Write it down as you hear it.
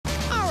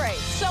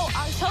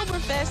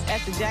Oktoberfest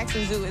at the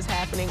Jackson Zoo is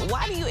happening.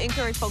 Why do you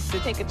encourage folks to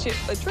take a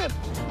trip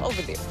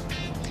over there?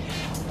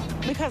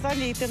 Because I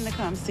need them to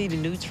come see the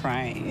new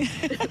train.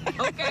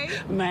 Okay.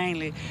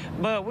 Mainly.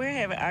 But we're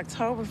having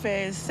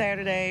Oktoberfest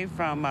Saturday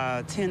from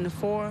 10 to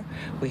 4.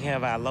 We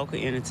have our local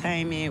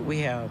entertainment. We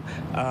have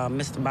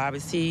Mr. Bobby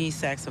C.,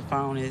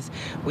 saxophonist.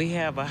 We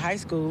have a high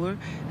schooler,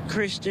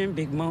 Christian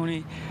Big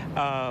Mooney,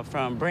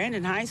 from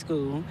Brandon High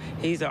School.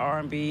 He's an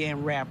R&B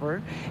and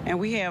rapper. And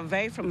we have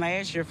Vay from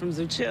last year from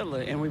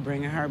Zuchilla, and we're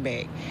bringing her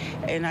back.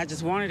 And I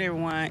just wanted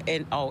everyone,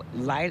 and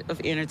light of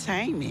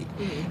entertainment.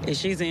 Mm-hmm. And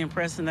she's an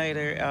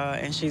impersonator,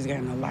 and she's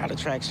getting a lot of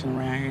traction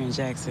around here in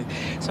Jackson.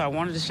 So I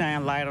wanted to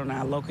shine light on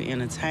our local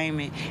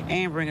entertainment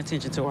and bring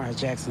attention to our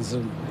Jackson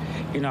Zoo.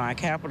 You know, our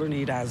capital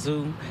needs our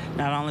zoo.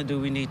 Not only do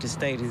we need the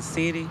state and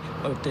city,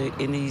 but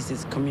it needs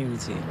its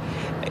community.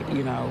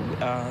 You know,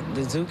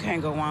 the zoo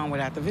can't go on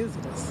without the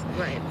visitors.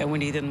 Right. And we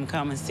need them to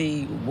come and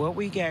see what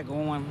we got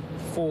going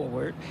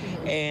forward,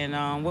 mm-hmm.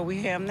 and what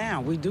we have now.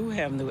 We do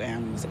have new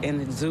animals, and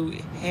the zoo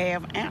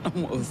have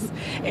animals,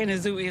 and the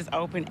zoo is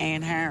open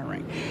and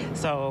hiring.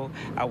 So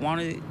I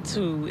wanted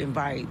to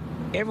invite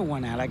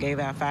everyone out. I gave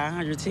out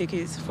 500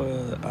 tickets for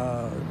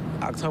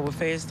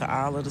Oktoberfest to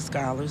all of the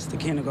scholars, the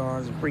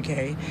kindergartens and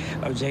pre-K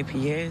of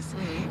JPS,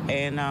 mm-hmm.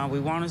 and we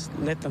want to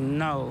let them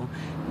know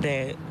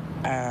that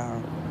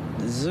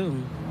the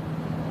zoo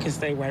can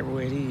stay right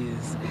where it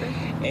is.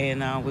 Okay.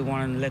 And we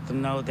want to let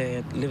them know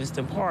that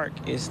Livingston Park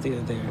is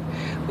still there.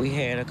 We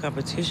had a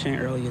competition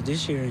earlier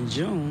this year in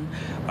June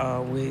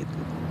with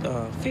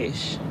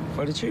fish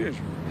for the children.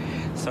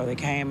 So they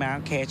came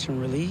out, catch and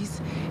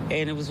release,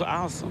 and it was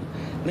awesome.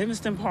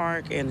 Livingston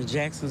Park and the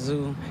Jackson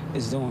Zoo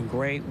is doing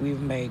great. We've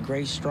made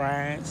great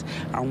strides.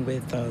 I'm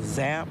with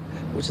ZAP,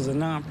 which is a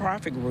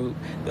nonprofit group.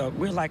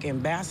 We're like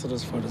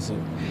ambassadors for the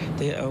zoo.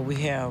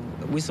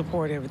 We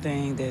support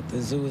everything that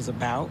the zoo is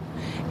about,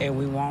 and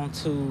we want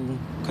to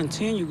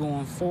continue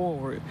going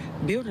forward,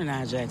 building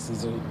our Jackson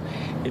Zoo.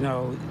 You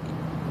know,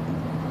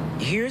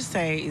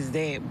 hearsay is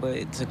that,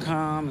 but to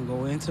come and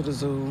go into the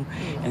zoo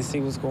and see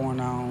what's going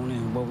on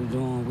and what we're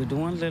doing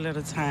a little at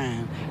a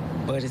time,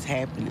 but it's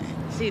happening.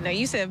 See, now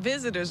you said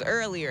visitors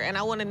earlier, and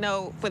I want to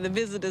know for the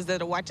visitors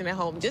that are watching at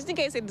home, just in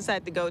case they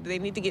decide to go, do they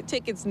need to get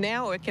tickets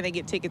now, or can they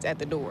get tickets at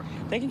the door?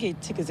 They can get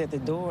tickets at the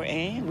door,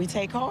 and we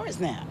take cards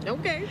now.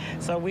 Okay.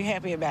 So we're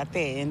happy about that,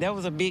 and that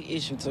was a big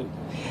issue too,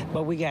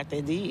 but we got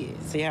that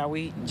did. See how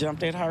we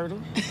jumped that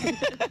hurdle?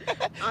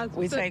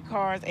 We take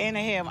cards, and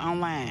they have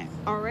online.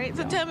 All right,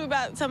 so tell me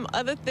about some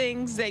other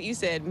things that you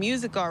said,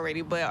 music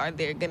already, but are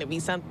there going to be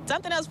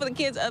something else for the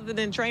kids other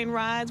than train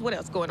rides? What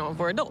else going on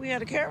for adults? We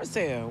had a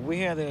carousel. We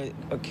had a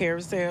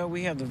carousel.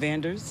 We have the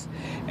vendors,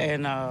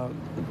 and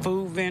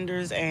food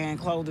vendors and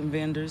clothing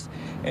vendors,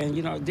 and,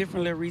 you know,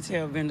 different little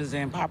retail vendors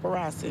and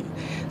paparazzi.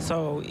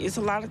 So it's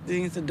a lot of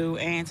things to do,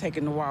 and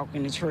taking the walk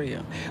in the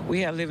trail.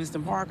 We have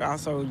Livingston Park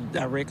also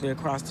directly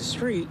across the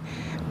street,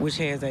 which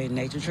has a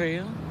nature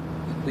trail.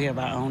 We have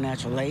our own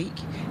natural lake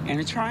and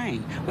a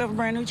train. We have a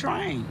brand new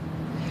train.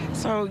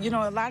 So, you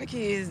know, a lot of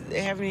kids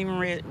haven't even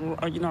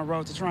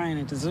rode the train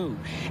at the zoo.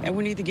 And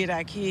we need to get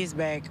our kids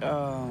back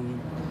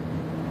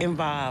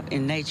involved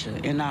in nature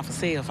and not for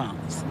cell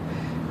phones.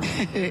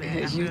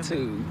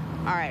 YouTube.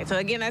 All right, so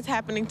again, that's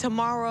happening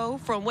tomorrow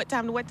from what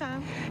time to what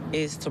time?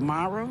 It's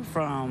tomorrow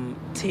from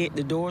 10,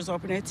 the doors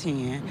open at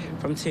 10,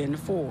 from 10 to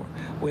 4.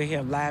 We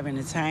have live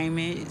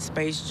entertainment,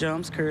 space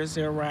jumps,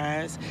 carousel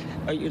rides,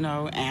 you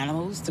know,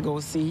 animals to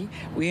go see.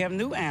 We have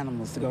new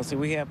animals to go see.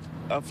 We have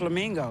a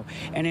flamingo.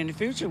 And in the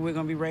future, we're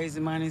going to be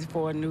raising money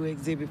for a new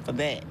exhibit for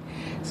that.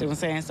 See what I'm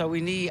saying? So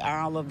we need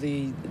all of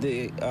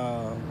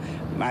our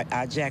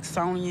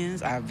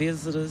Jacksonians, our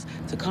visitors,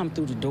 to come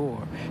through the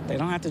door. They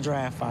don't have to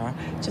drive far.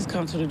 Just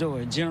come to the door.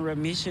 General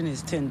admission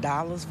is $10,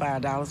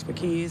 $5 for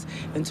kids,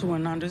 and 2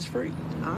 and under is free.